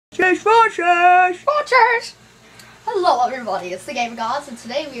Sponsors! Hello everybody, it's the Game of Gods, and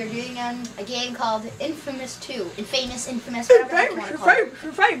today we are doing a game called Infamous 2. Infamous, whatever you want to call it.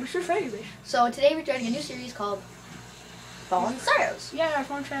 Famous. So today we're doing a new series called Fawn Sorrows. Yeah,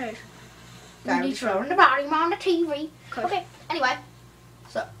 Fawn says. Gonna throwing the body on the TV. Coach. Okay, anyway.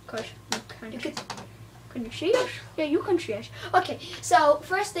 So, Coach, you could... can you see us? Yeah, you can see us. Okay, so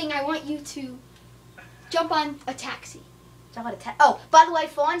first thing I want you to jump on a taxi. Oh, by the way,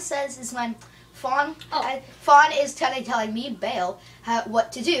 Fawn says is when Fawn is telling me, Bale,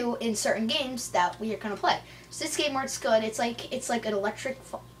 what to do in certain games that we are gonna play. So this game works good. It's like an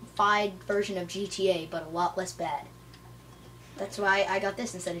electrified version of GTA, but a lot less bad. That's why I got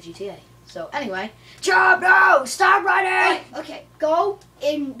this instead of GTA. So anyway, jump! No, stop running! Okay, go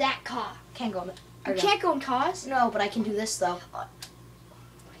in that car. Can't go. You can't go in cars. No, but I can do this though.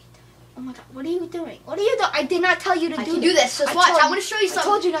 Oh my God, what are you doing? What are you doing? I did not tell you to do this. I can do this. Just watch. I'm gonna show you something.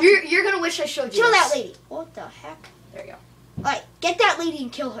 I told you not You're gonna wish I showed you. Kill this. that lady. What the heck? There you go. Alright, get that lady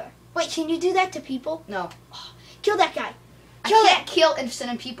and kill her. Wait, can you do that to people? No. Kill that guy. I can't kill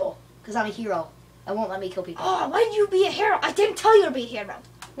innocent people because I'm a hero. I won't let me kill people. Oh, why did you be a hero? I didn't tell you to be a hero.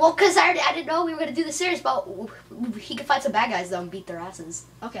 Well, because I didn't know we were gonna do the series, but he could find some bad guys though and beat their asses.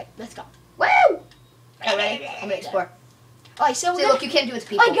 Okay, let's go. Woo! Alright, ready? I'm gonna explore. Alright, so See, look, you can't do it to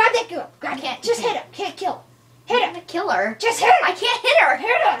people. Oh, grab that girl. I can't. Just hit her. Can't kill. Hit her. Kill her. Just hit her. I can't hit her.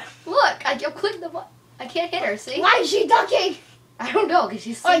 Hit her. Look, I'm clicking the button. I can't hit her. See? Why is she ducking? I don't know, because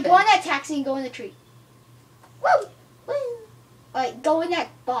she's Alright, sleeping. go on that taxi and go in the tree. Woo! Woo! Alright, go in that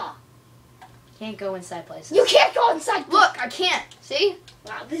bar. Can't go inside places. You can't go inside. Look, I can't. See?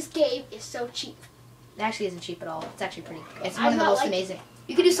 Wow, this game is so cheap. It actually isn't cheap at all. It's actually pretty. It's I'm one of the not most like- amazing.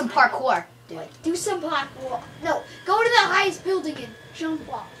 You can do some parkour. Do it. Do some parkour. No, go to the highest building and jump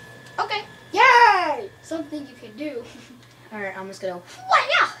off. Okay. Yay! Something you can do. Alright, I'm just gonna. What?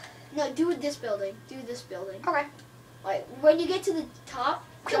 Yeah. No, do this building. Do this building. Okay. Like when you get to the top,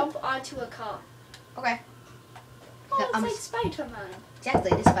 jump onto a car. Okay. Oh, it's I'm like Spider-Man.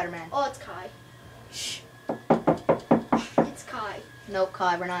 Exactly, it is Spider-Man. Oh, it's Kai. Shh. It's Kai. Nope,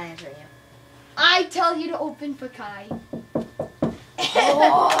 Kai, we're not answering you. I tell you to open for Kai.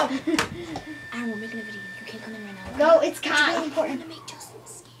 Oh! Aaron, we're making a video. You can't come in right now. No, it's It's Kai. really important to make Justin's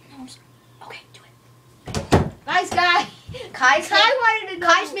skin. Okay, do it. Nice guy. Kai wanted to know.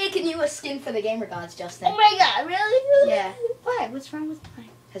 Kai's making you a skin for the Gamer Gods, Justin. Oh my God, really? Yeah. Why? What's wrong with mine?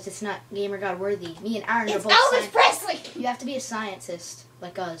 Because it's not Gamer God worthy. Me and Aaron are It's both Elvis Presley. You have to be a scientist,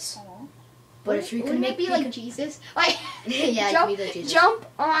 like us. Aww. But if you can Wouldn't make it be like Jesus? Like, yeah, it jump, could be like Jesus. Jump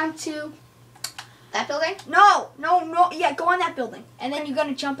onto. That building? No. Yeah, go on that building, and then you're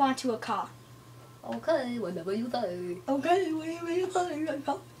gonna jump onto a car. Okay, whatever you say. Okay, whatever you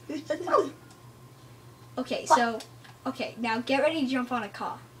say. Okay, so, now get ready to jump on a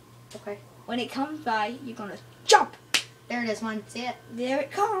car. Okay. When it comes by, you're gonna jump. There it is, one. See it? There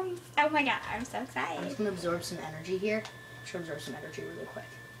it comes. Oh my God, I'm so I'm excited. just gonna absorb some energy here. Should absorb some energy really quick.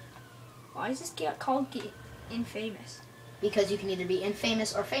 Why is this game called Infamous? Because you can either be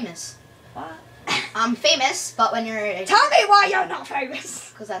infamous or famous. What? I'm famous, but when you're Tell me why you're not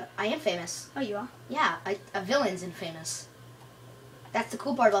famous. because I am famous. Oh, you are? Yeah, a villain's infamous. That's the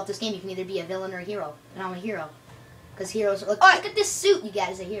cool part about this game. You can either be a villain or a hero, and I'm a hero. Because heroes are look at this suit you got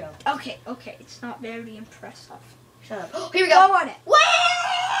as a hero. Okay, it's not very impressive. Shut up. Here we go. Go on it.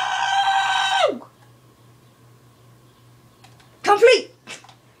 Woo! Complete.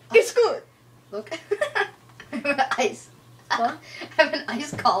 It's good. Look. I have an ice. What? I have an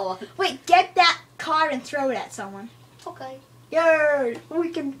ice call on. Wait, get that car and throw it at someone. Okay. Yay! We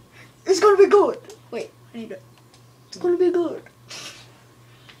can. It's gonna be good. Wait, I need it. It's gonna be good.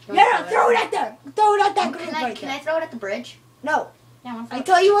 Yeah, throw it at them. Throw it at that girl. Can I throw it at the bridge? No. Yeah, I want to I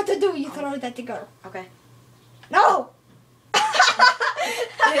tell you what to do. You throw it at the girl. Okay. No.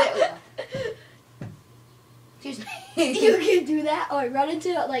 Excuse me. You can do that or run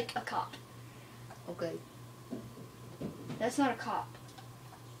into like a cop. Okay. That's not a cop.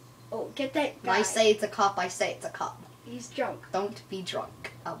 Oh, get that guy. I say it's a cop, I say it's a cop. He's drunk. Don't be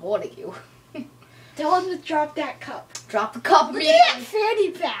drunk. I'm warning you. Tell him to drop that cup. Drop the cup Look at that immediately.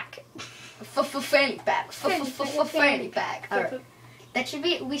 fanny pack. Fanny pack. Fanny pack. Fanny Alright. That should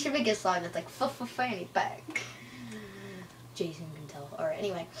be, we should make a song that's like fanny pack. Jason can tell. Alright,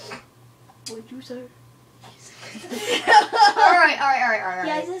 anyway. What'd you say? Alright.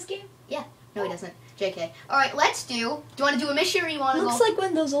 Yeah, is this game? Yeah. No, he doesn't. JK. Alright, let's do you want to do a mission or you want to go? Looks like one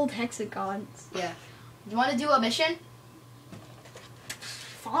of those old hexagons. Yeah. Do you want to do a mission?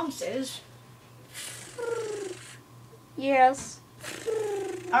 Fawn says. Yes.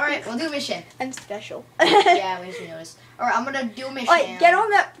 Alright, we'll do a mission. And special. Yeah, we just noticed. Alright, I'm gonna do a mission. Alright, get on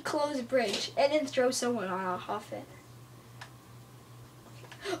that closed bridge and then throw someone off it.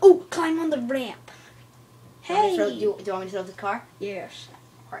 Oh, climb on the ramp. Hey. Do you want me to throw the car? Yes.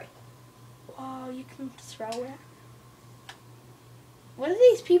 Alright. Oh, you can throw it. What are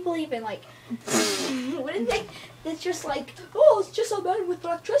these people even like? What do they? It's just like, oh, it's just a man with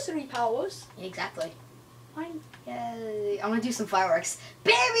electricity powers. Exactly. Fine. Yay. I'm gonna do some fireworks.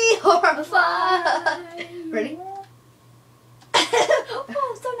 Baby horrify! Ready?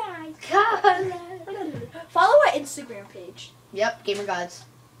 Oh, so nice. God. Follow our Instagram page. Yep, Gamer Gods.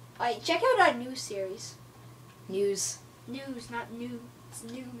 Alright, check out our news series. News. News, not new. It's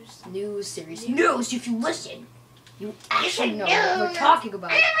news. News series. News. News, if you listen, you actually know what we're talking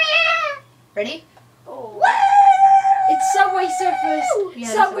about. Ready? Oh. It's Subway Surfers. Yeah,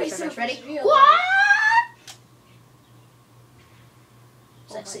 Subway Subway Surfers. Surfers. Ready? Real What? life.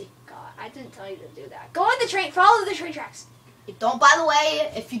 Sexy. Oh my God, I didn't tell you to do that. Go on the train. Follow the train tracks. Don't, by the way,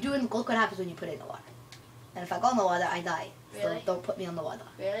 if you do it, look what happens when you put it in the water. And if I go in the water, I die. Really? So don't put me on the water.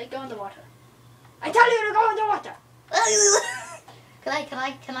 Really? Go in the water. I tell you to go in the water.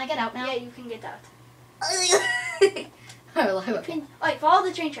 Can I get out now? Yeah, you can get out. Alright, follow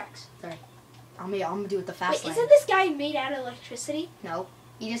the train tracks. Sorry. I'm gonna do it the fast Wait, lane. isn't this guy made out of electricity? No.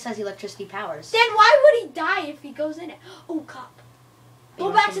 He just has electricity powers. Then why would he die if he goes in it? Oh, cop. Go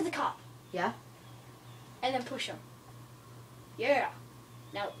You back want to the cop. Yeah? And then push him. Yeah.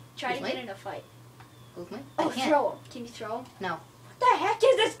 Now, try to Who's get me? in a fight. Move me? Oh, I can't. throw him. Can you throw him? No. What the heck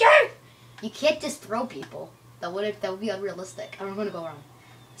is this game? You can't just throw people. That would be unrealistic. I'm gonna go wrong.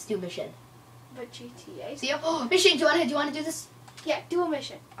 Let's do a mission. But GTA. See you. Oh, mission. Do you wanna do this? Yeah, do a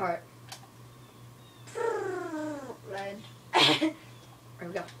mission. All right. Run. Here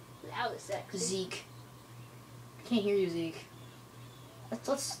we go. That was sexy. Zeke. I can't hear you, Zeke.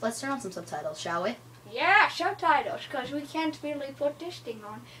 Let's turn on some subtitles, shall we? Yeah, subtitles, because we can't really put this thing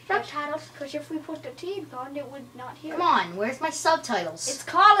on. Subtitles. Because if we put the TV on, it would not hear. Come on. Where's my subtitles? It's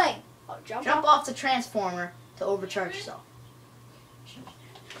calling. Oh, jump Jump off. off the transformer to overcharge yourself.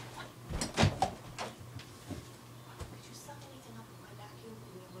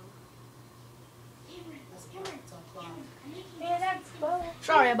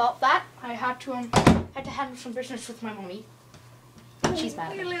 Sorry about that. I had to handle some business with my mommy. She's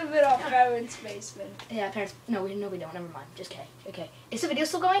mad at We me. live in our parents' basement. Yeah, parents. No, we don't. Never mind. Just kidding. Okay. Is the video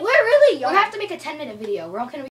still going? We're really young. We have to make a 10-minute video. We're all gonna be